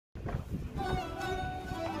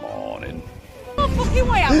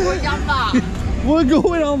fucking way I'm going on that. We're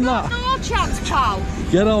going on that. No chance, pal.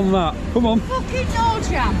 Get on that. Come on. Fucking no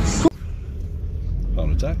chance.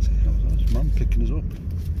 Found a taxi. There's a man picking us up.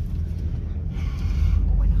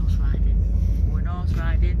 Going horse riding. Going horse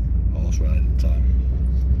riding. Horse riding time.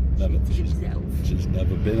 Never. She's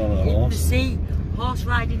never been on a horse. In the seat. Horse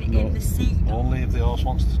riding in the seat. Only if the horse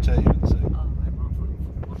wants to take you in the seat. Oh, right, well,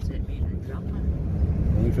 what's it being an example?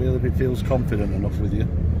 Only if it feels confident enough with you.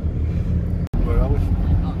 Where are we?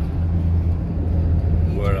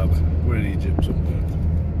 Where are we? We're in Egypt somewhere.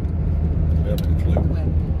 We haven't a clue. Where?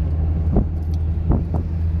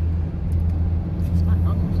 It's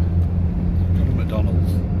McDonald's. Go to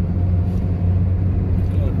McDonald's.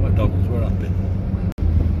 Go to McDonald's, we're happy.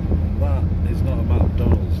 That is not a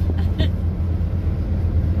McDonald's.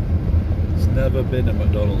 It's never been a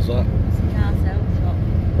McDonald's, that. It's a car sales shop.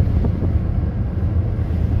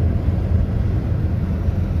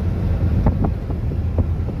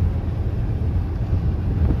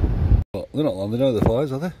 They're not landing out of the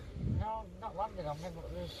flies, are they? No, not landing on me, but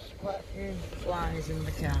there's quite a few flies in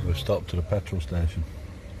the car. We've stopped at a petrol station.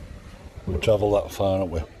 We'll travel that far,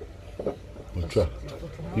 aren't we?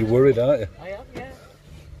 You're worried, aren't you? I am, yeah.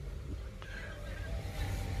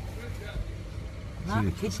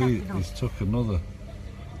 See, he's took another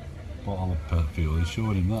bottle of perfume. He's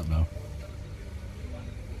showing him that now.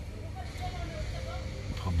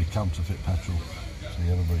 Probably counterfeit petrol. See,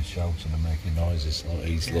 everybody's shouting and making noises. Oh,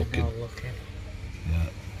 he's looking. Yeah,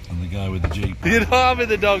 and the guy with the jeep. You're not having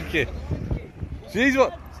the donkey. She's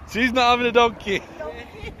what? She's not having a donkey.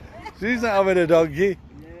 She's not having a donkey.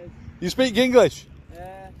 You speak English?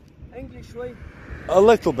 English, right? A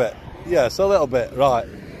little bit. Yes, a little bit. Right.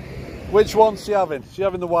 Which one's she having? She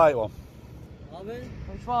having the white one?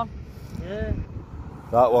 Which one? Yeah.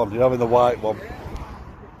 That one. You're having the white one.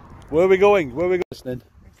 Where are we going? Where are we going? Listening.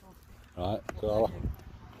 Right. So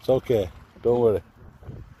it's okay. Don't worry.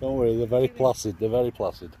 Don't worry. They're very placid. They're very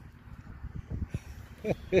placid.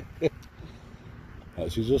 Right,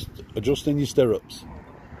 she's just adjusting your stirrups.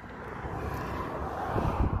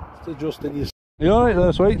 Just adjusting your. You all right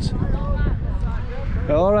there, sweets?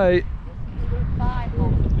 All right.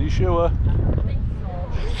 Are you sure?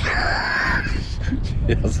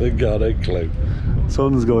 He hasn't got a clue.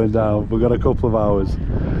 Sun's going down. We've got a couple of hours.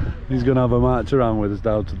 He's going to have a march around with us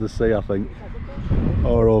down to the sea, I think.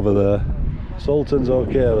 Or over there. Sultan's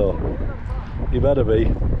okay though. You better be.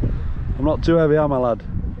 I'm not too heavy, am I, lad?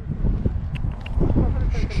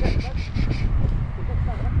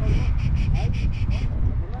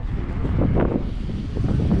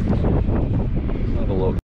 Have a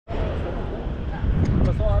look.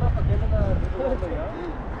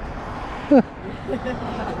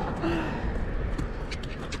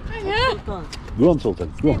 Go on,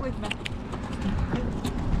 Sultan. Go on.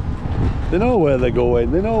 They know where they're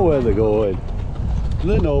going. They know where they're going.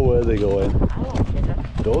 They know where they're going.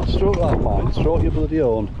 Don't stroke that mine. Stroke your bloody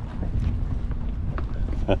own.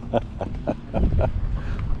 I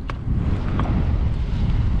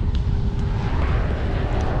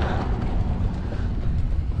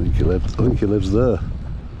think he lives there.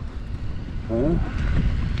 Huh?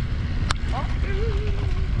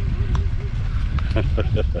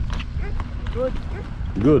 Good.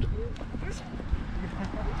 Good.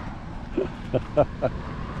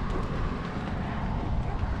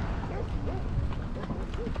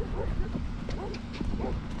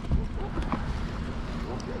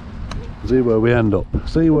 See where we end up.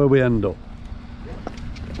 See where we end up.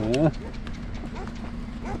 Yeah.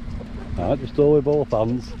 Alright, just hold with both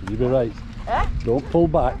hands. You'll be right. Eh? Don't pull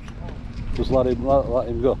back. Just let him go. Let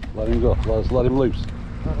him go. Let him loose. Let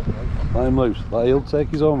him loose. He'll take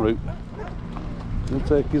his own route. He'll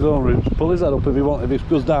take his own route. Just pull his head up if he wants. If he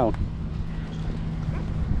goes down.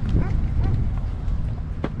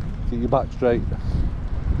 Keep your back straight.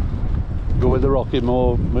 Go with the rocking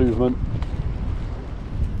movement.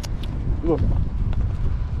 Go.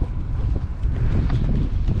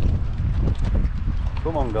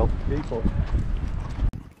 Come on, girl. Keep up.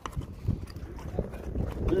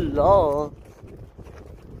 Hello.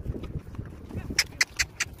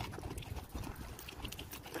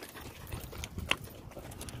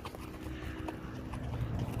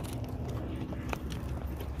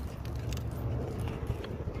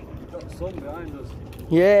 Got sun behind us.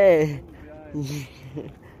 Yeah.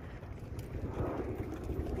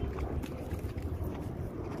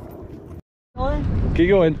 Keep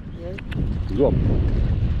going. Yeah. Go on.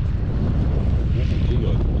 Keep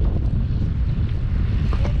going.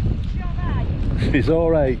 It's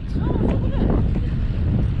alright.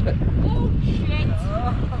 Oh shit!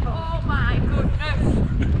 Oh my goodness!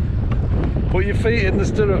 Put your feet in the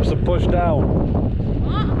stirrups and push down.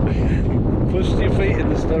 Push your feet in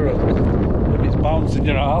the stirrups. If it's bouncing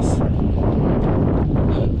your ass.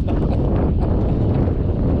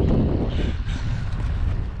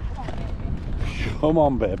 Come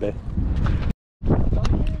on, baby.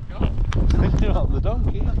 You're on the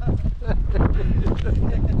donkey. Yes,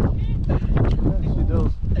 she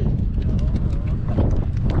does.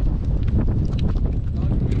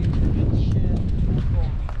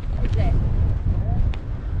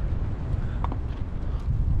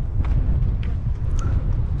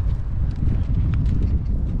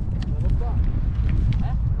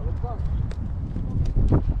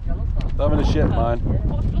 Having a shit, mine.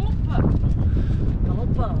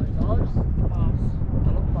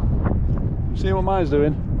 You see what mine's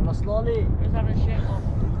doing? Slowly. Who's having a shit, Mum?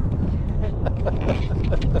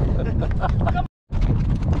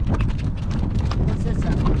 What's this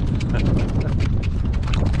at?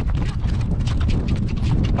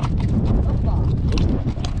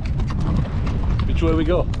 Which way we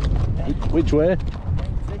go? Which way?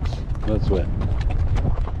 Which? That's way.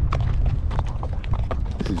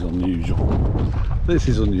 This is unusual. This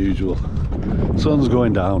is unusual. Sun's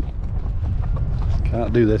going down.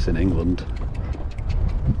 Can't do this in England.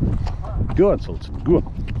 Go on, Sultan. Go on.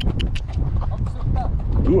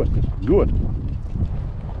 Go on. Go on.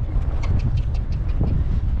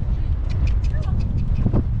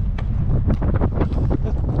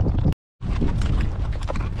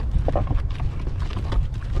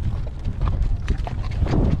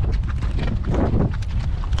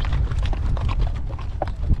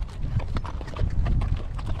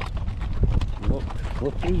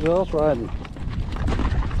 Look who's horse riding.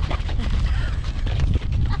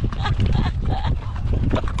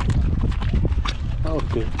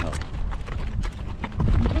 Okay, no.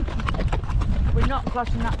 We're not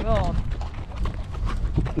crossing that road.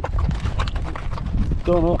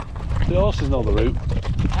 Don't know. The horses know the route.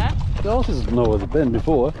 Eh? The horses know where they've been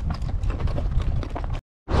before.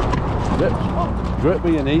 Grip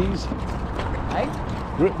with your knees. Eh?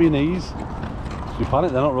 Grip with your knees. You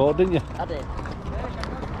panicked then on road, didn't you? I did.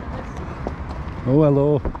 Oh,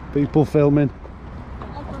 hello. People filming.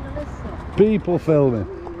 People filming.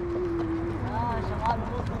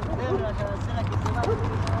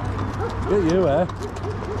 Get you, eh?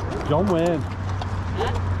 John Wayne.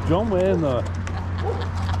 Eh? John Wayne, though.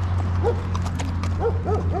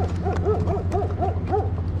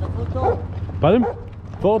 Pardon?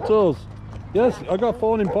 Photos. Yes, I got a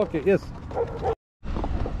phone in pocket, yes.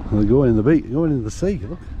 They're going in the beach, going in the sea,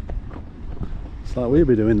 look. It's like we'll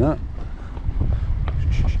be doing that.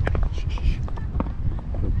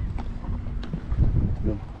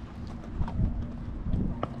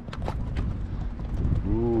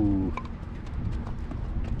 Ooh.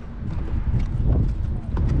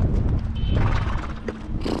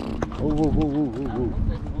 Oh, whoa, whoa, whoa, whoa,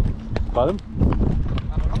 whoa. Pardon?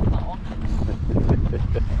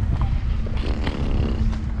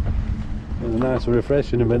 It's nice and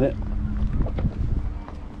refreshing in a minute.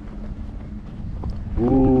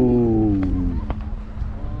 Ooh.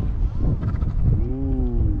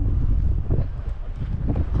 Ooh.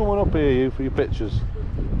 Come on up here, you, for your pictures.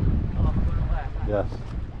 Yes.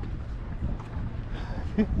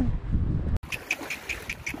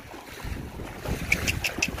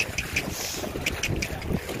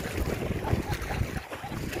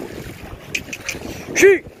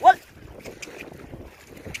 Shoot! What?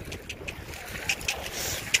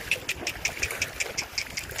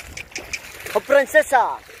 Oh,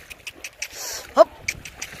 prinsessa! Hop!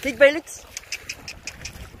 Kijk Felix.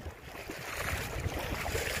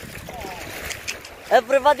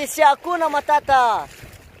 Everybody say Hakuna Matata.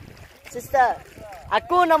 Sister,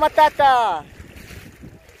 Hakuna Matata.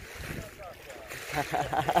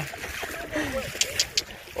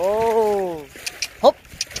 Oh. Hop.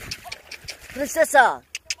 Prinsessa.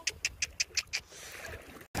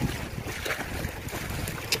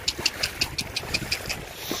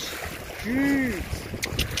 Shoot.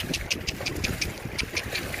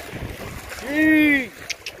 Shoot.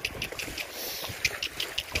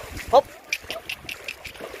 Hop.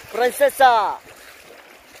 Prinsessa.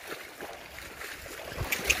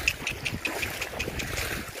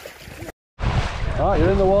 Ah,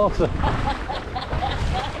 you're in the water.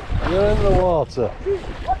 You're in the water.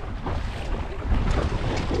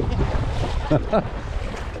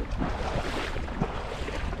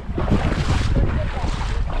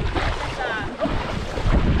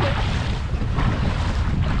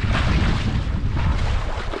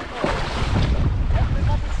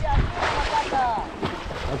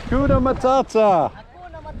 Hakuna Matata.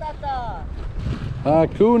 Hakuna Matata.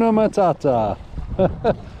 Hakuna Matata.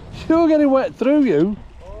 You're getting wet through you.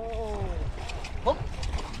 Oh. Hop.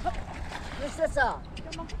 Tessa.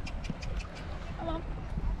 Come on.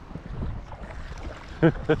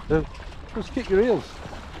 Just kick your heels.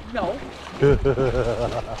 No. That's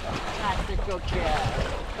a good girl.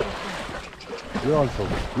 You're on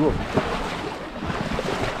something. Go on.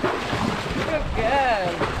 Good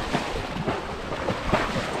girl.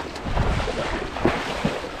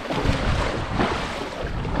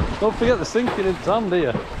 Don't forget the sinking in sand, do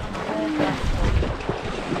you?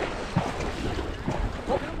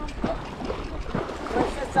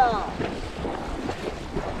 Tessa.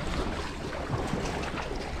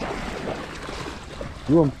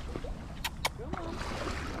 Go on.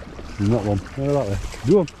 There's not one. No, that way.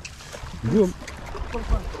 Go on. Go on.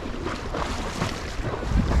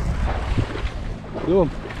 Go on.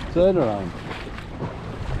 Turn around.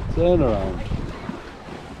 Turn around.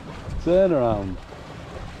 Turn around.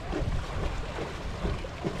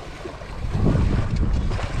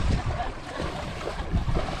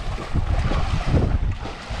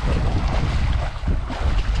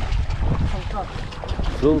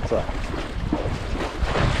 Sulta.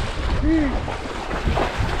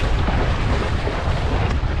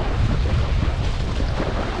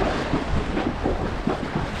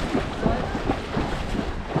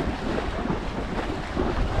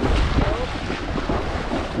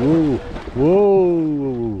 Whoa,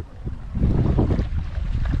 whoa.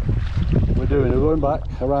 We're going back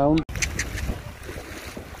around.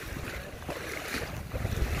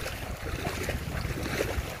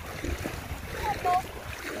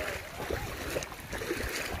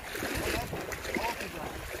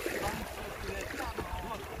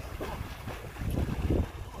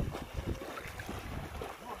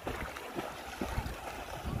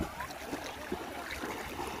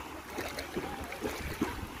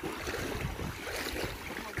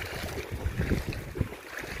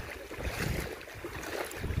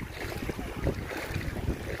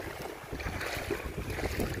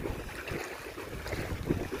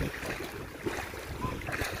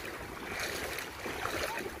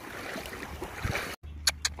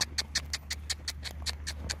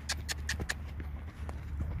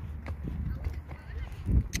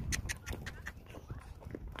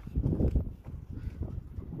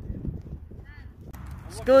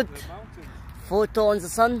 It's good. Photo on the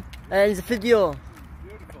sun and the video.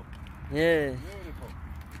 Beautiful. Yeah. Beautiful.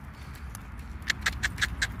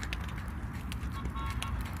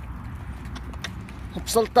 Hop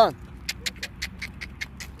Sultan.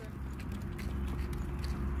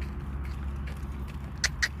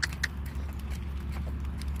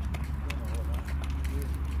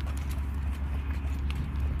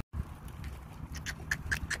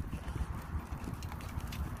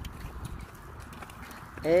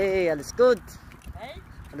 Hey, alles gut. Hey?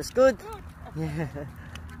 Alles gut. Good.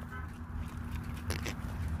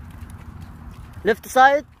 Left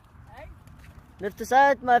side. Hey? Left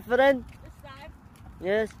side, my friend. This side.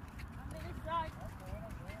 Yes. On this side.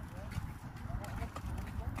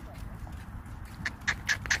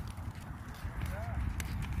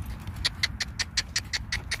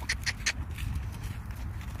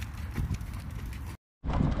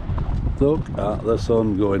 Look at the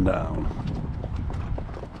sun going down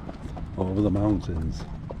over the mountains.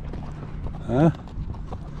 Huh?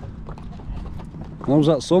 How's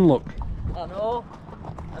that sun look? I know.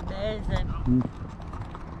 Amazing.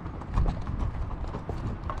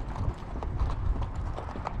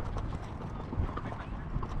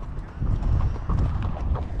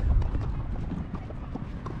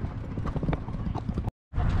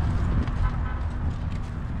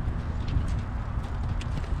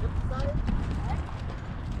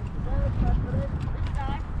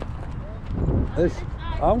 This,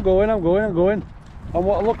 I'm going. I want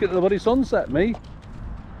to look at the bloody sunset, me.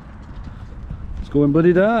 It's going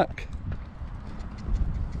bloody dark.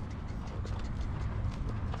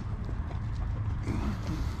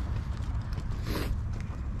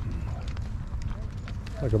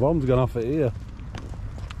 Like a bomb's gone off at here.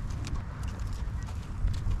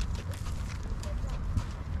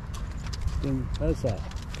 Where's that?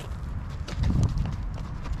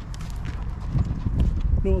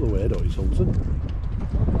 No other way, don't you, Sultan?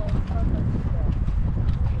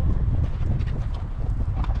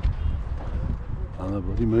 And the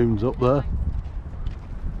bloody moon's up there.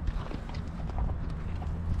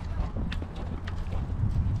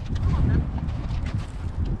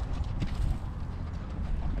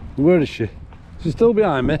 Where is she? She's still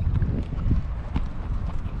behind me.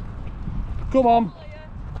 Come on.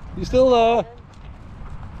 You still there?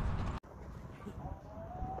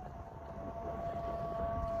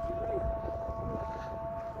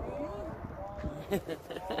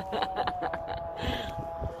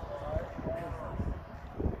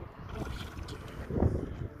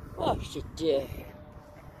 she do?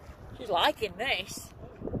 She's liking this.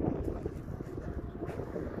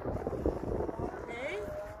 Eh?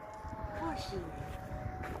 Oh, she.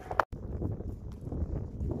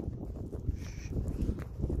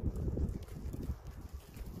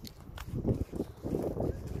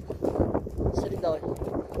 Sitting down.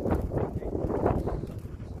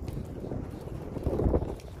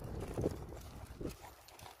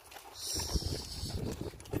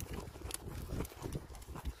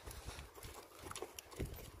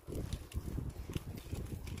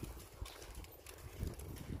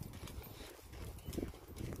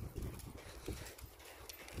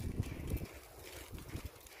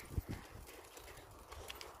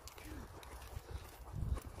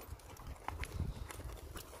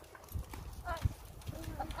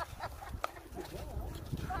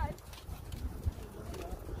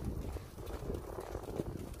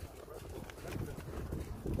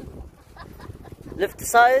 Lift the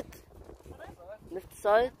side. Lift the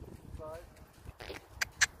side.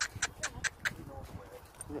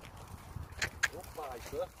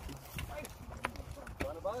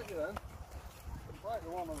 Right about you then. Right, the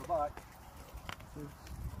one on the back.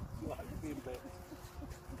 You like being bit.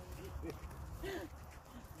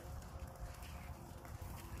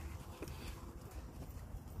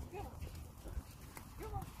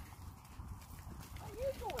 Come on. Where are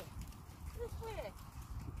you going? This way.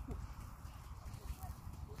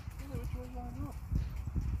 Which way you want to go?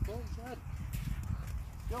 Go inside.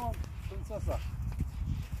 Go on, Princessa.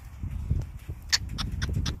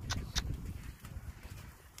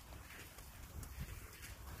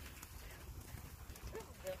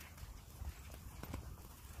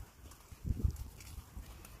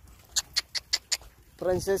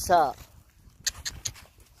 Princesa.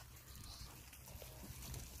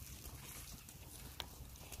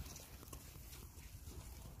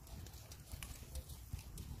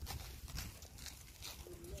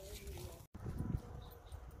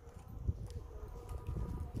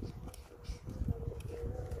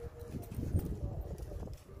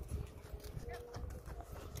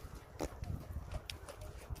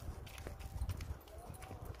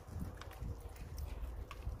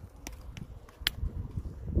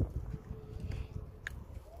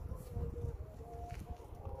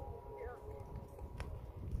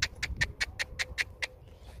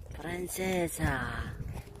 Princesa.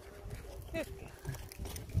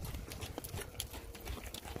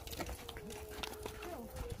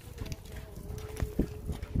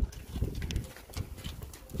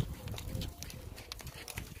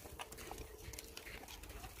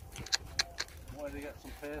 Why to get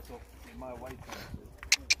some pace up in my weight on it.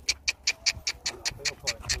 I feel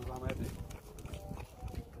for it because I'm heavy.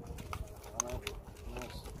 I know,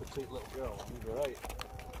 nice petite little girl, I'm great.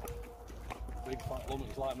 Big fat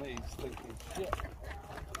lummox like me is thinking, shit,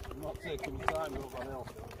 I'm not taking my time up on hill.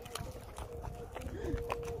 Yeah,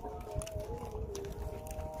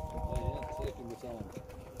 taking my time.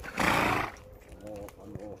 I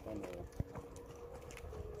know.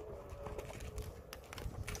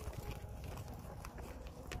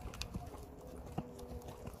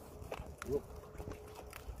 Whoop.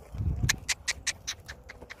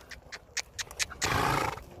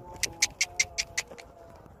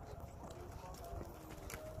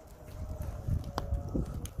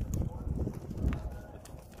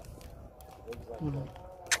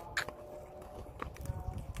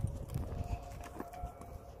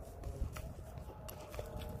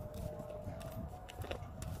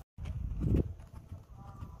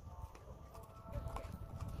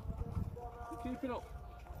 Keep it up.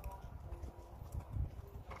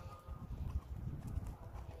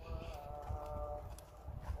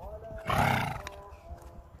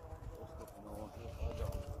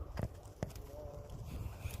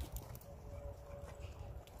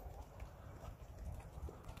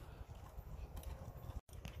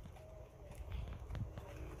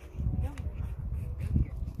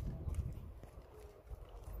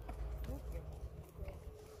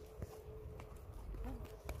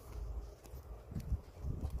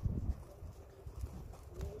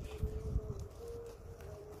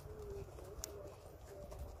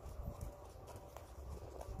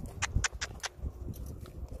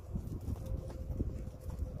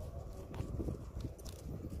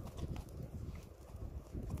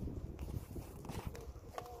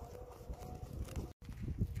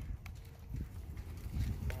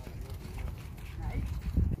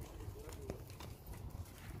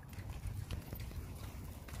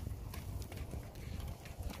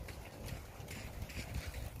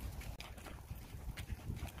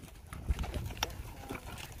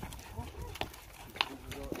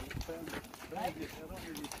 I don't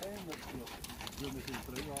really tame that stuff.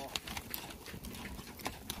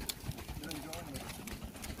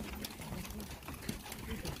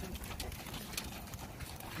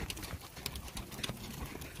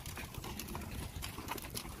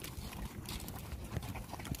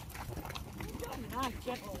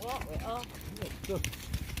 gentle walk with all.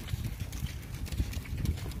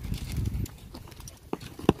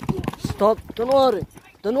 Stop, don't worry.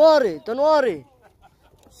 Don't worry, don't worry.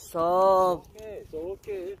 Stop. Okay, it's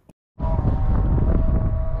okay.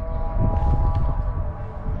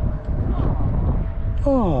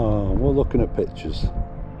 Oh, we're looking at pictures.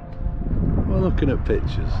 We're looking at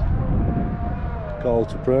pictures. Call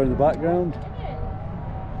to prayer in the background.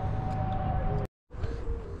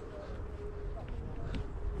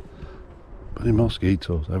 Bloody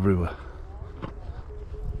mosquitoes everywhere.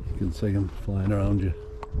 You can see them flying around you.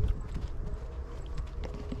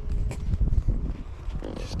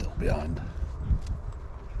 She's still behind.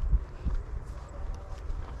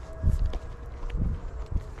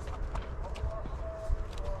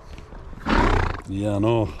 Yeah, I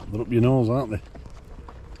know. They're up your nose, aren't they?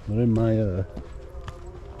 They're in my ear.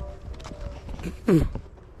 It's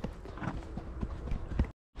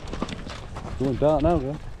going dark now,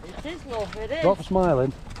 girl. It is, love, it is. Stop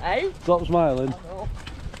smiling. Eh? Stop smiling. I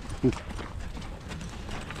know.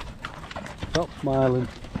 Stop smiling.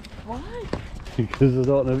 Why? Because I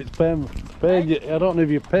don't know if it's pain. I don't know if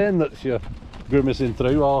you're pain that's you're grimacing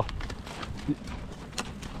through or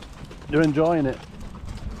you're enjoying it.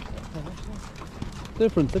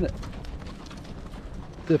 Different, isn't it?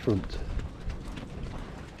 Different.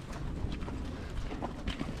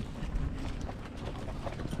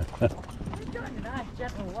 You're doing a nice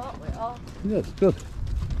gentle walk with all. Yeah, it's good.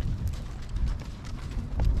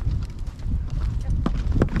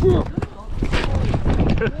 Don't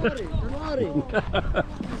worry.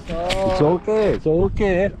 It's okay, it's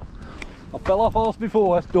okay. I fell off horse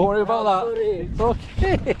before, don't worry about that. It's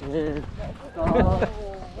okay.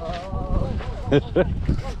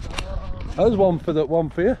 There's one for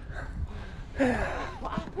you.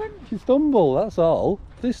 What happened? She stumbled, that's all.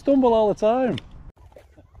 They stumble all the time.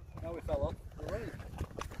 Now we fell off. We're right.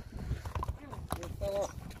 We fell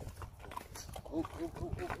off. Oh, oh, oh,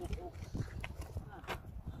 oh, oh,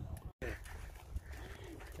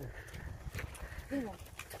 oh.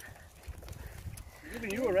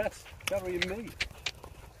 Giving you a rest, carrying me.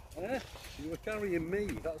 Eh? You were carrying me,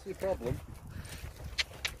 that's the problem.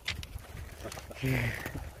 You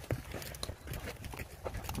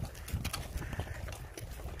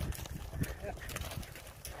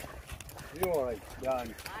alright,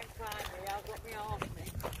 behind? I'm fine, me. I've got me horse, me.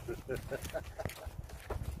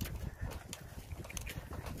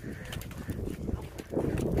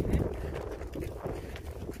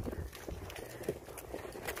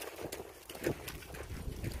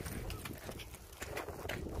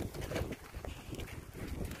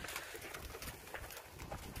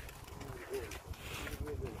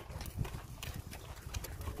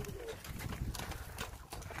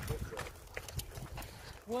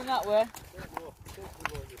 Going that way.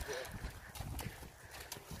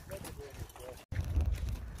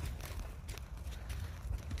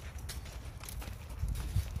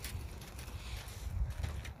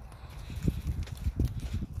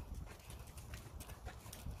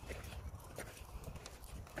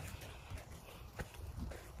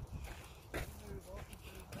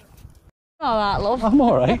 Alright, love. I'm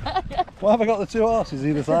alright. Why have I got the two horses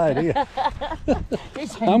either side here?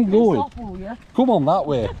 I'm going. Come on, that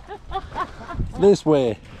way. This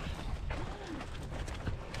way.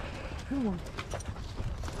 I'm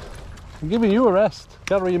giving you a rest,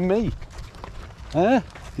 carrying me. Eh?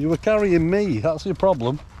 You were carrying me, that's your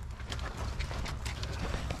problem.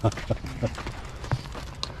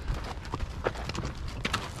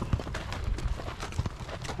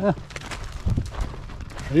 Yeah.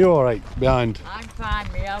 Are you alright behind? I'm fine,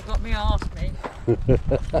 me. I've got me horse, me.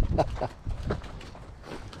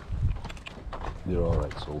 You're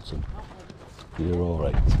alright, Sultan. You're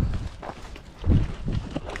alright.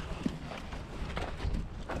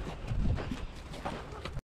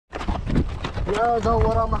 يا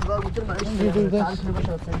دور محبر مثل ما You do this.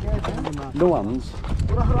 No hands.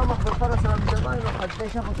 وراح رمح بالفرس عند الجباين وقد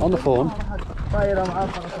شافه On the phone. طايره معاه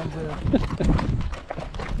الفرس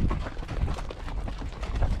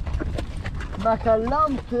ما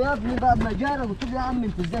كلمته يا ابني بقى بمجاله قلت له يا عم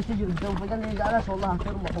انت ازاي تجري قدام فقال لي جعلش والله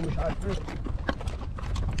هترمح ومش عارف ايه.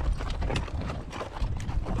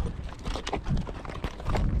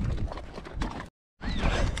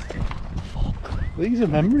 These are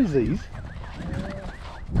memories, these.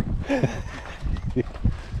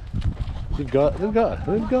 They've got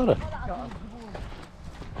it.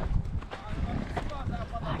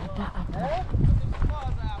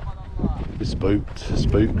 Spooked.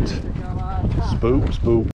 Spooked.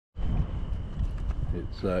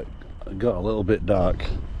 It's got a little bit dark,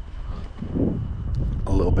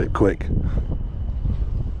 a little bit quick.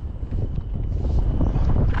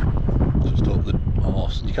 closed up the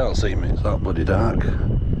horse. You can't see me, it's that bloody dark.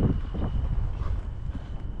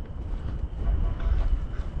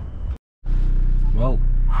 Well,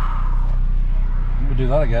 we'll do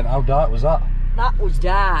that again. How dark was that? That was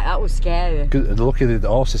dark, that was scary. Lucky the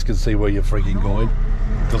horses can see where you're frigging going,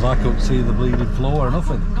 because I couldn't see the bleeding floor or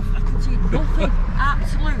nothing. I couldn't see nothing,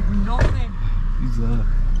 absolute nothing. He's there.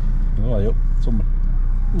 Oh, way up, somewhere.